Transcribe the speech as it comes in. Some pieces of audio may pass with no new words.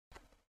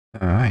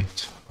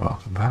Alright,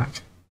 welcome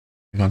back.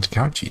 We're going to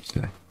Karachi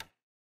today.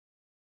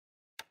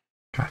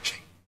 Karachi.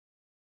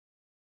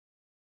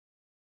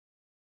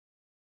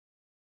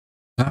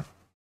 No.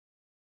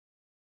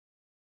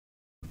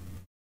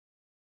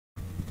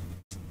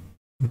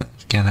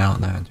 Let's get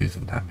out there and do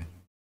some damage.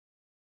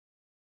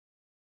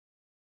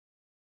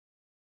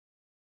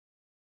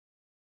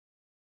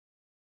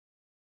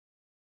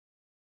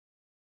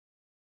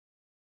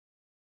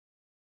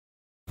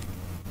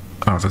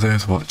 Oh, for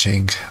those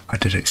watching, I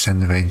did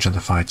extend the range on the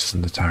fighters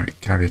and the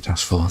carrier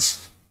task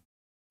force.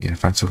 Yeah,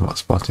 thanks for what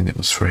spotting, it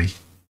was free.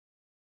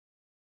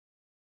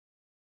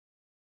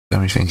 So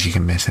many things you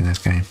can miss in this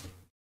game.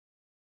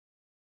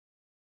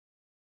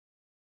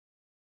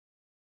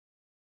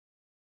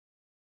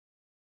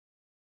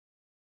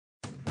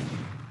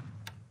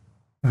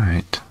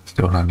 Alright,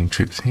 still landing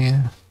troops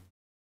here.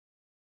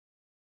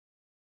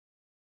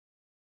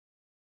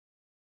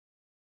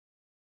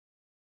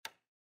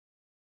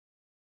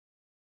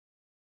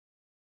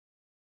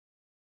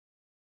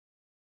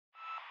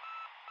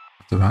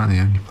 That's about the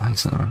only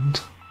place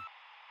around.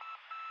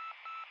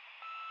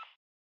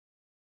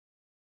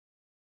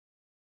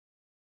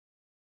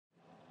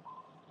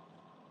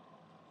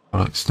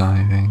 Products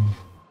diving.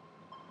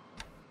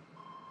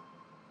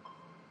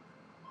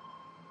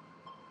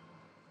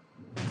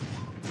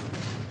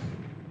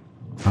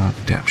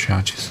 Depth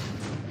charges.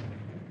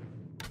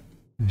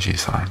 And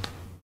she's fine.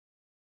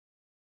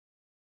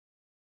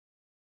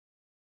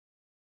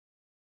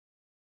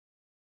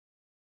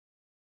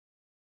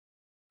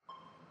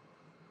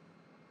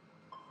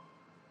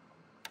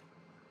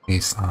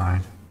 He's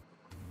fine.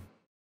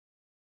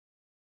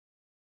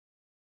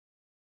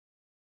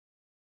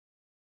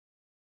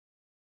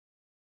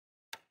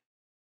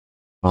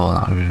 Oh,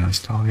 that would be a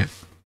nice target.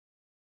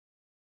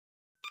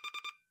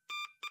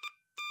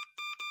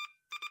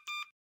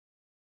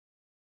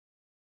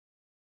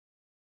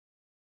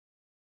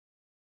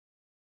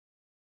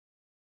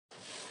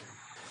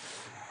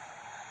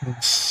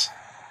 Yes.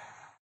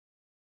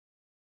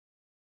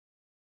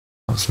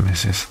 Lots of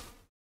misses.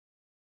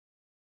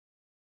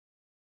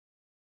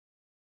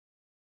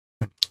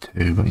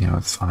 2, but yeah,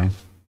 it's fine.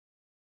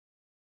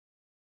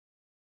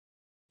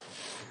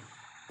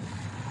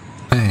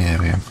 There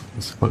we go.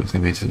 This is what it's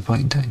going to be to the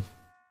point in time.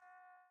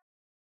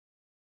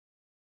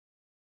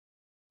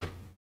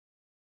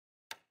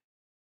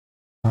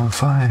 On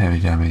fire, heavy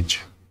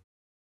damage.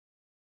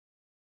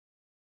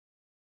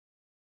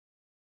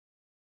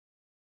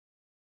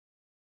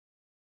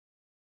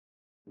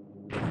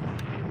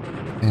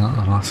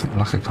 Yeah,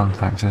 lack of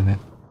contact in it.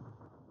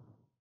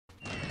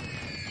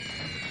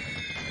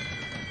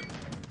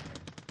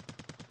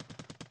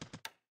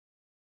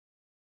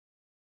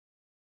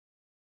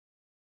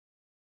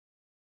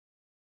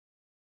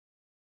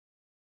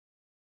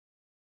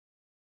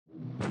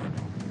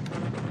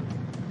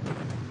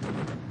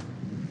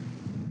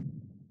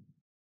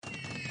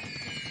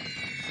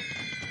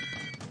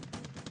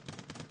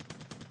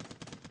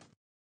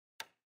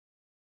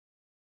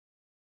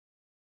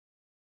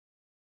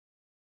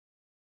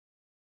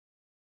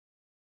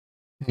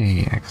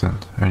 Hey,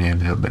 excellent. Only a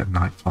little bit of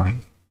night fight.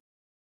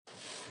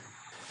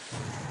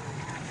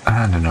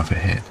 And another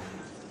hit.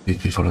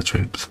 These be full of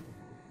troops.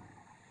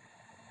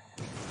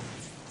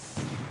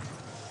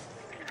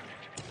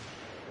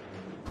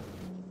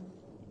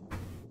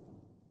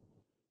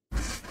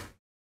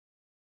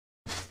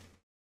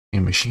 A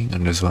machine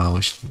gun as well,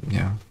 which,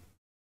 yeah.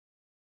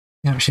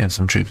 Yeah, she had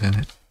some troops in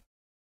it.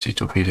 2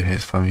 torpedo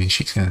hits for me,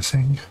 she's gonna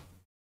sink.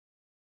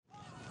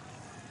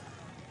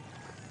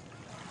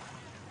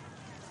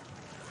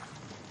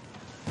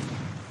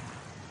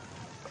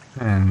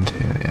 And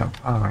here we are,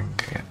 firing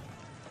again.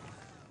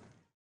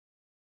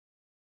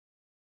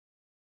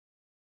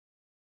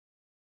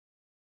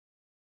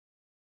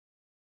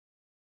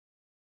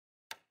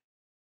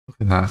 Look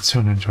at that,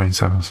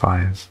 227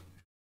 fires.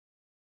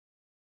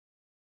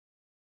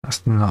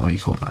 That's not what you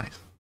call nice.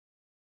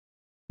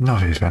 Not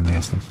very friendly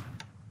of them.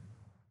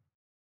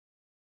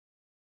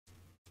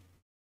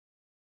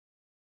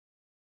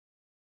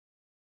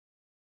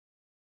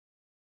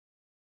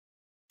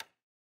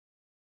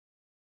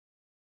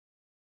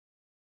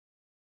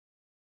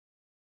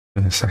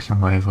 The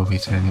second wave will be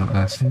turning up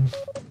there soon.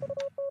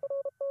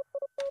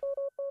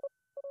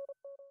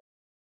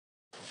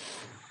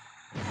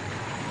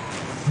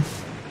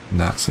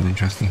 That's an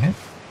interesting hit.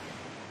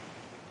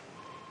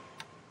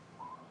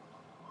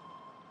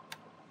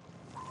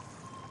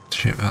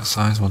 Ship that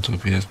size, 1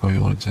 torpedo is probably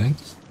all it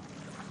takes.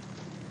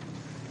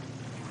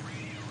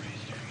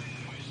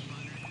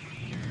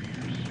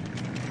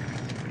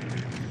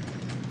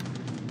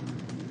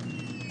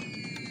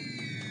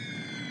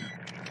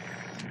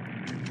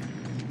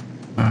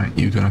 Alright,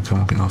 you're gonna come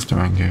up after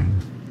Rangoon.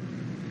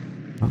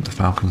 Want the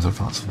Falcons of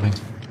possibly.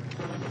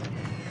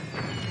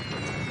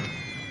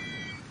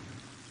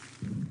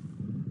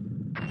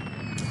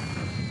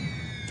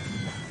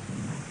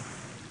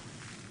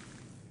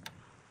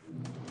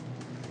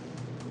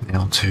 The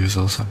L2s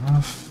also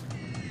have.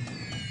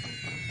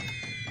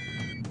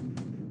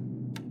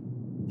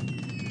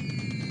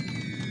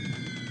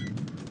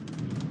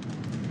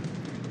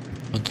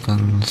 Blood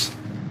guns.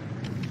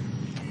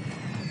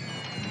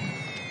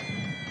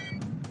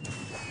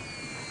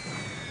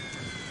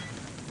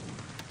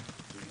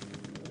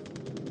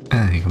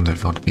 And you can do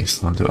a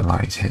beast and do a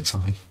light hit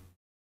something.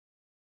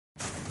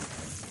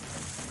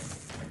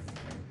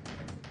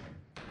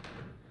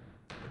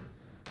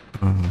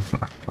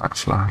 Black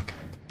flag.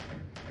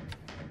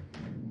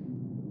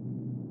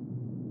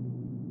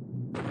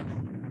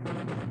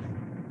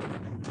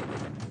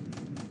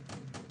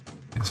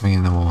 It's me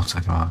in the water,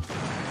 come on.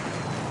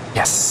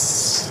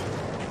 Yes!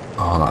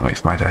 Oh, that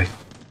makes my day.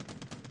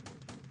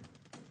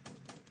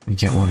 You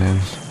get one in,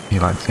 you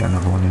like to get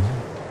another one in.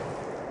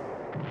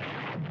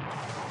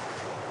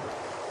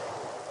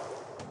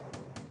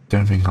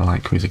 Don't think a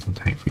light cruiser can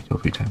take 3 kill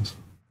 3 times.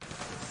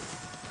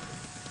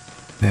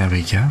 There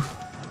we go.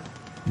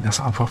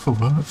 That's our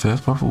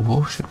first proper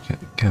warship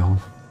kill.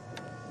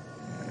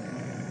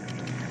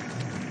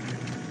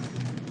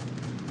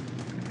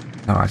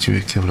 No, actually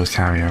we killed a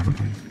carrier, haven't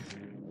we?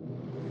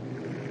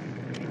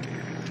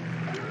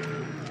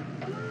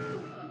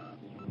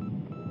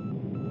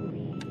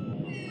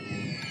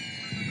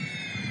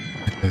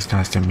 Those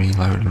guys can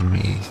reload and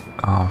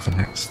for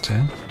next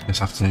turn,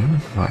 this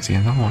afternoon. I'd like to see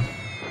another one.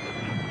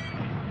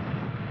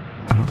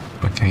 Oh,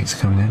 the gate's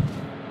coming in.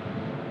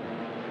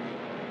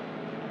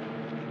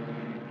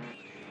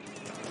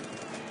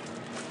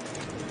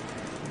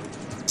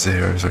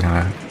 Zeros are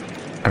gonna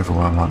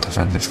overwhelm our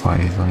defenders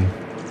quite easily.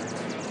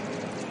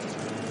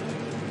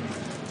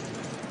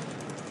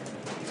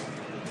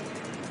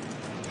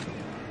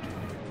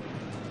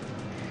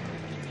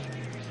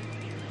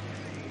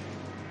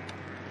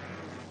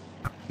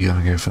 You're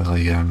gonna go for the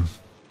okay,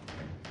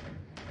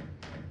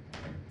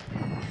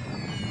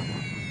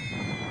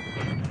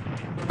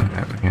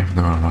 we're going for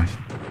the wrong way.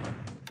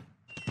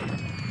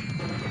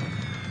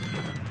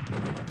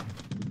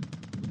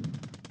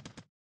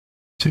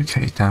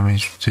 $2k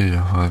damage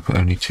to but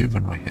only 2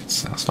 runway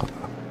hits. That's not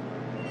bad.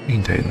 We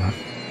can take that.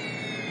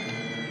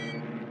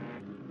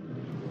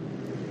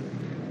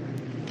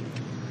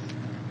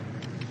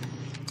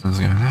 Let's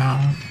go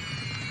now.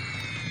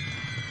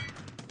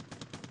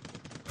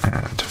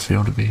 And to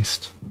field a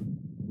beast.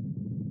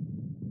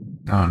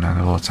 Oh no,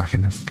 they're all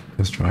attacking the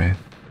destroyer.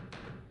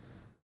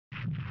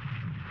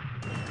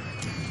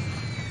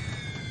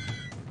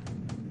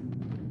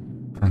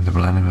 And the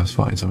Blenheim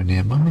fighters are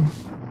nearby.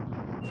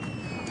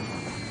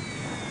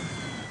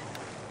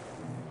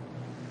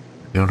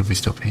 Field a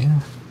beast up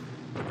here.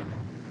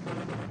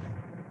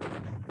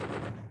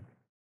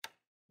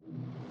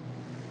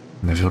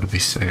 And the field a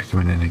beast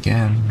coming in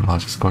again,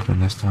 larger squadron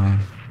this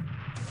time.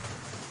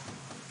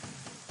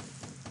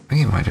 I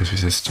think it might just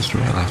resist just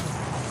right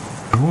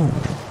left. Ooh.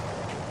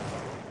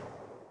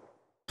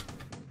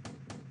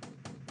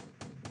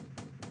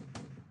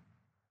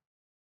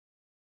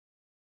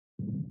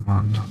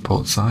 On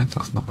both sides,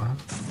 that's not bad.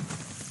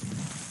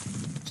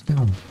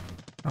 Still.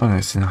 Oh no,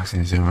 it's actually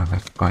in Zoom,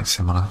 they're quite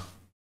similar.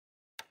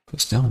 But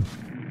still,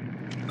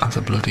 that's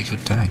a bloody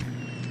good day.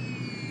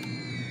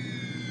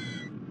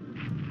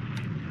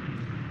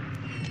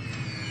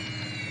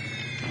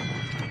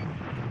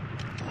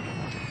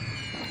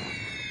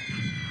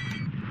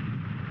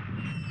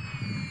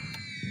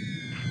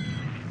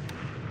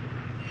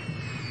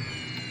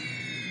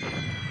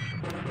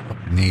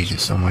 Need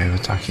some way of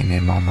attacking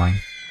him on mine.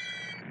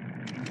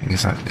 I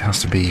guess that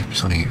has to be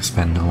something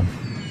expendable.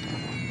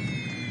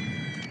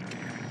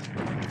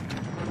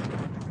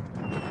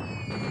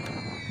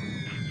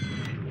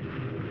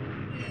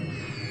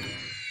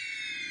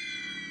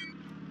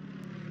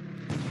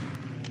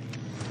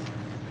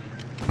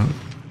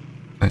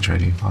 They're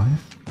trading fire.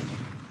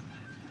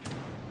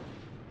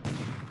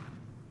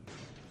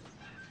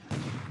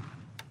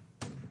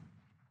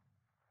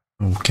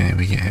 Okay,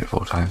 we get hit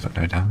 4 times but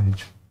no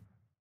damage.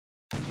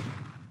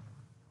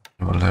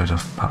 We'll load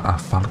of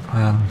battle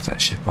plan,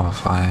 set ship on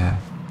fire.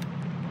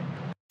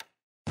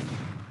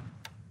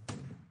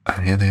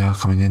 And here they are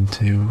coming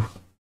into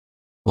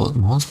Fort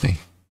Moresby.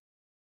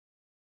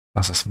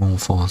 That's a small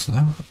force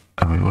though,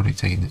 and we've already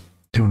taken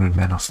 200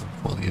 men off them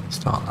before they even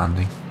start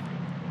landing.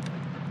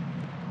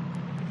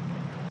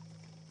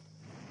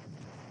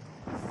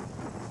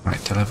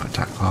 Right, deliver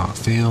attack Clark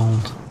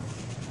Field.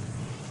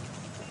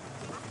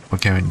 We're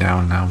going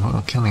down now, but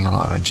we're killing a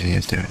lot of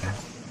engineers doing it.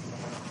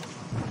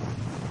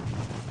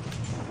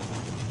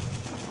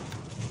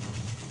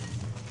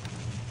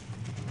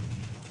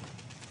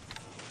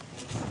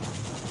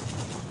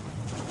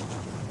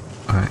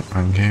 Right,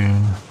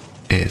 Rangoon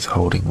is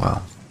holding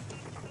well.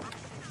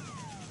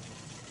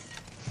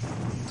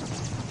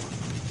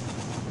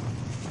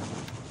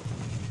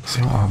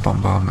 See what our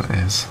bombardment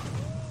is.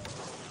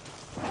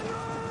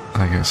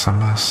 There goes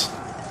Sunbass.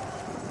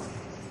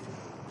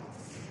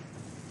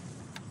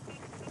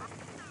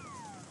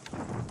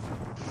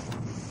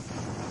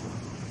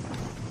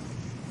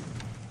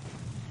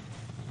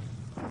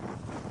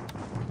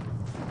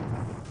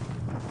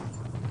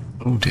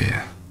 Oh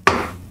dear.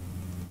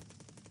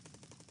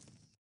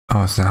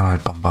 Oh, it's an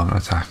allied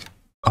bombardment attack.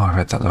 Oh, I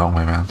read that the wrong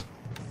way around.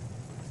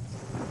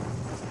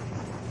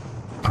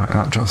 Oh, Alright,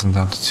 that drops them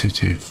down to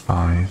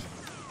 225.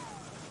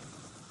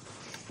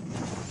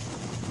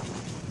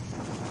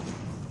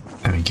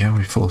 There we go,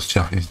 we forced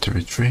Japanese to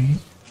retreat.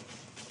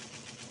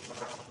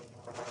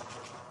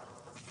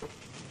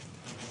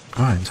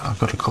 Right, I've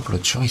got a couple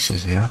of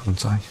choices here,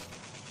 haven't I?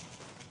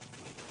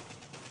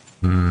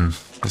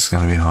 This is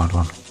going to be a hard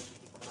one.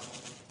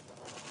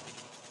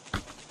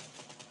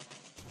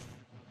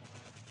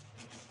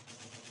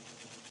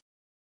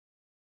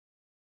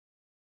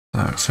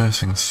 So,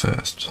 first things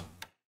first.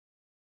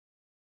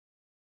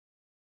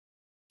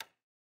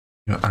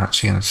 You're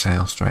actually going to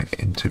sail straight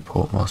into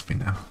Port Moresby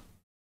now.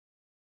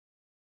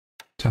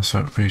 Test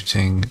out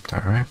routing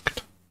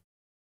direct.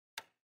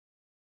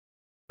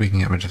 We can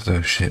get rid of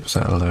those ships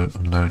that are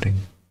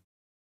unloading.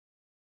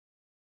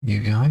 You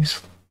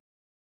guys.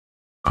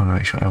 I want to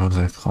make sure everyone's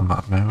in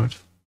combat mode.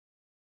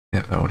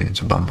 Yep, they're already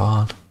into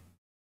bombard.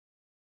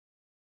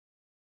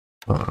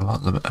 But a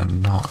lot of them are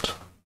not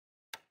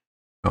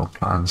well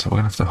planned, so we're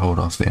going to have to hold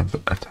off the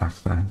attack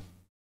then.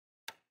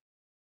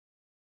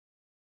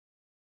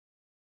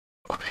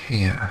 Up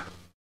here,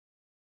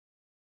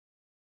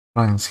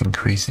 flank's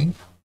increasing.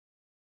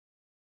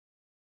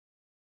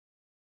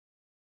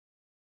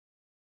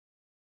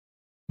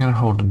 I'm going to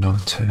hold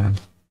another turn.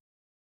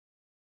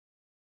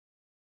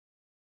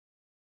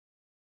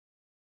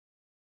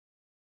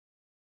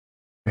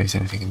 Raise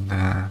anything in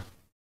there.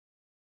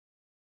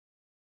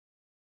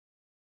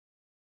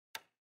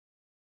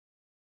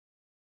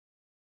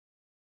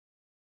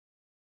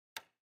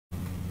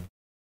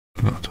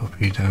 We've got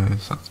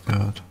torpedoes, that's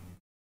good.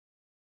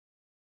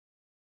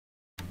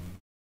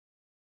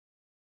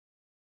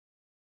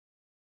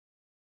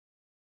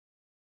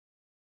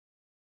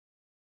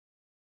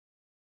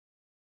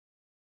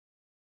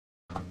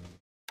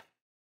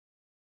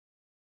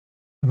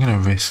 I'm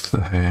going to risk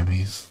the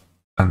Hermes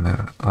and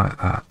then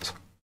like that.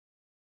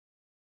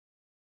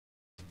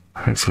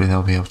 Hopefully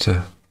they'll be able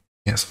to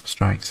get some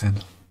strikes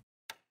in.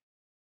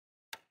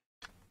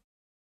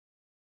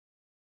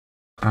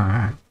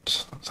 Alright,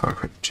 let's have a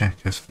quick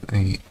check of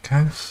the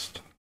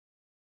coast.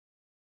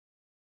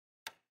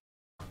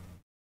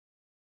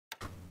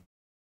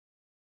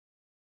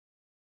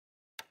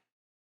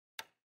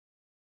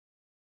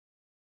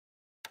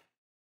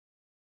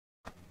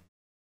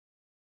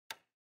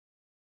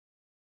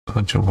 A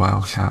bunch of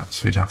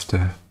wildcats we'd have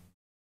to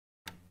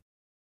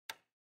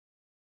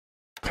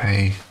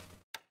pay.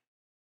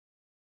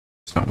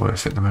 It's not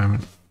worth it at the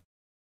moment.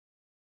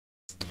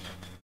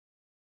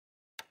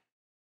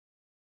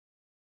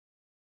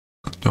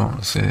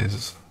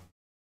 Dauntlesses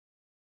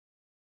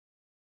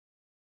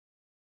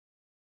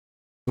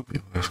would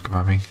be worth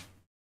grabbing.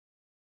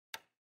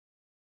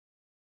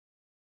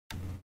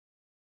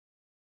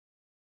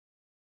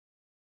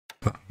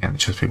 But again,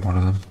 it's just be one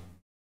of them.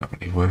 Not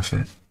really worth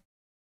it.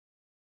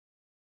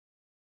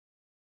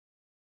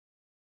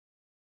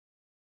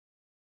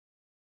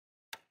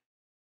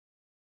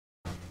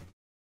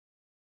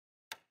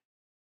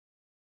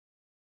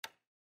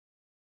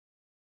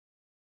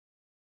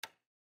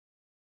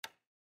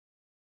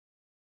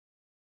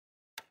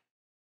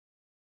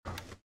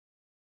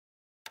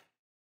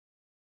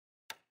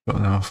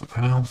 Got them off a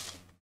pearl.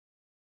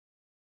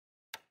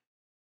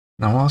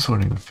 Now, whilst we're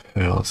in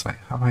pearls, like,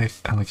 have I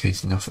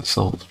allocated enough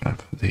assault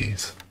strength for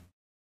these?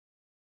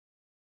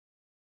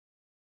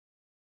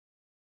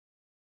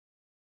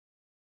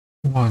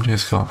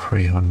 Wander's got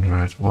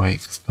 300,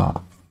 Wake's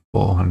got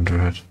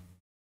 400,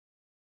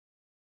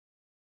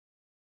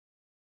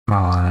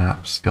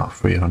 Malinap's got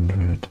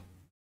 300.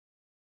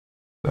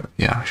 So,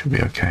 yeah, I should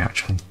be okay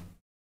actually.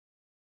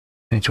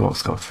 Nature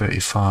Walk's got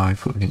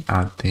 35, but we can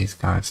add these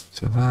guys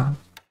to that.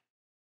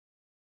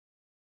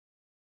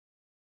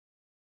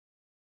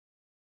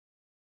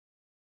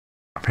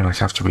 I feel like I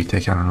have to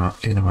retake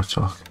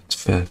Inamartok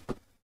for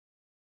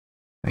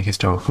a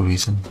historical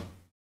reason.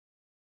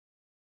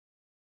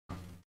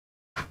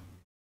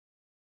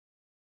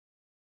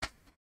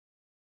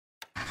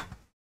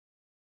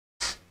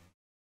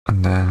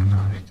 And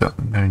then we've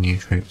got no new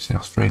troops in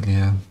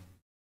Australia.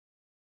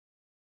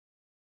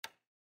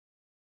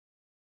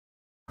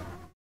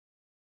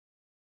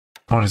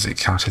 What is it,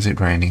 Cat? Is it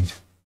raining?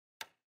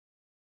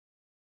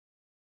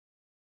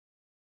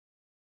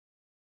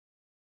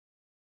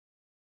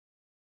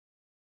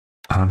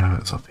 Oh no,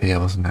 it's up here,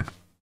 wasn't it?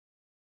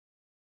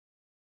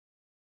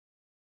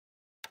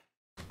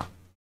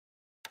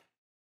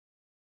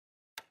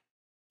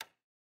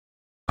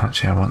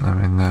 Actually, I want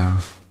them in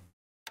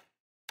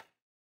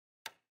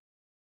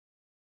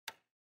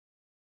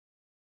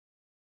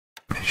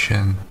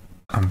mission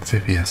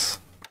amphibious.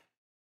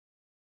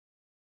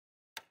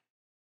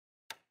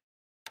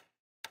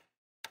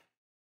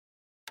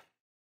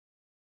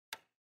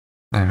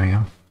 There we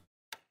go.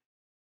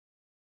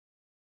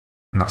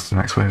 And that's the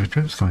next wave of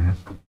troops coming in.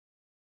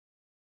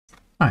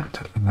 Right,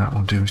 and that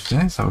will do us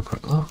today. Let's have a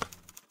quick look.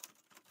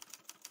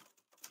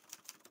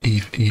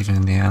 Even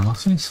in the air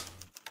losses.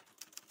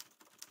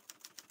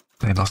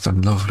 They lost a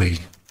lovely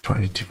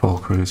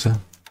 24 cruiser.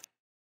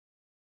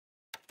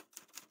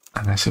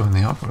 And this is when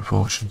the op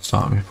report should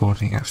start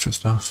reporting extra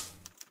stuff.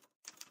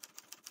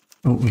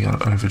 Oh, we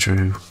got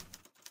overdrew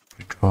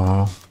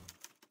withdrawal.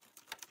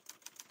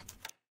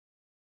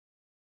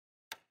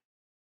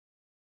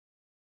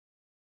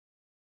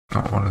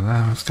 Not one of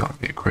them. It's got to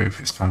be a group.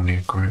 It's normally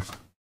a group.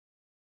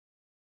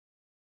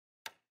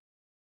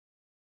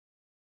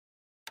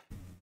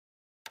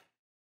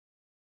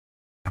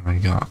 And we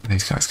got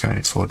these guys going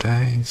in 4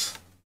 days.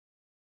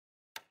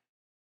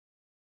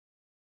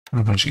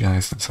 And a bunch of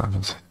guys in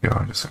 7. Yeah,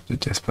 I just have to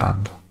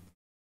disband.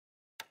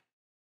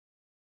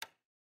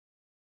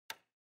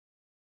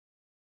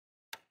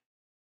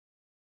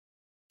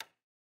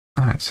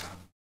 Alright.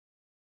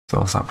 So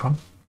what's that from?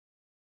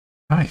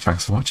 Alright,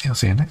 thanks for watching. I'll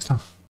see you next time.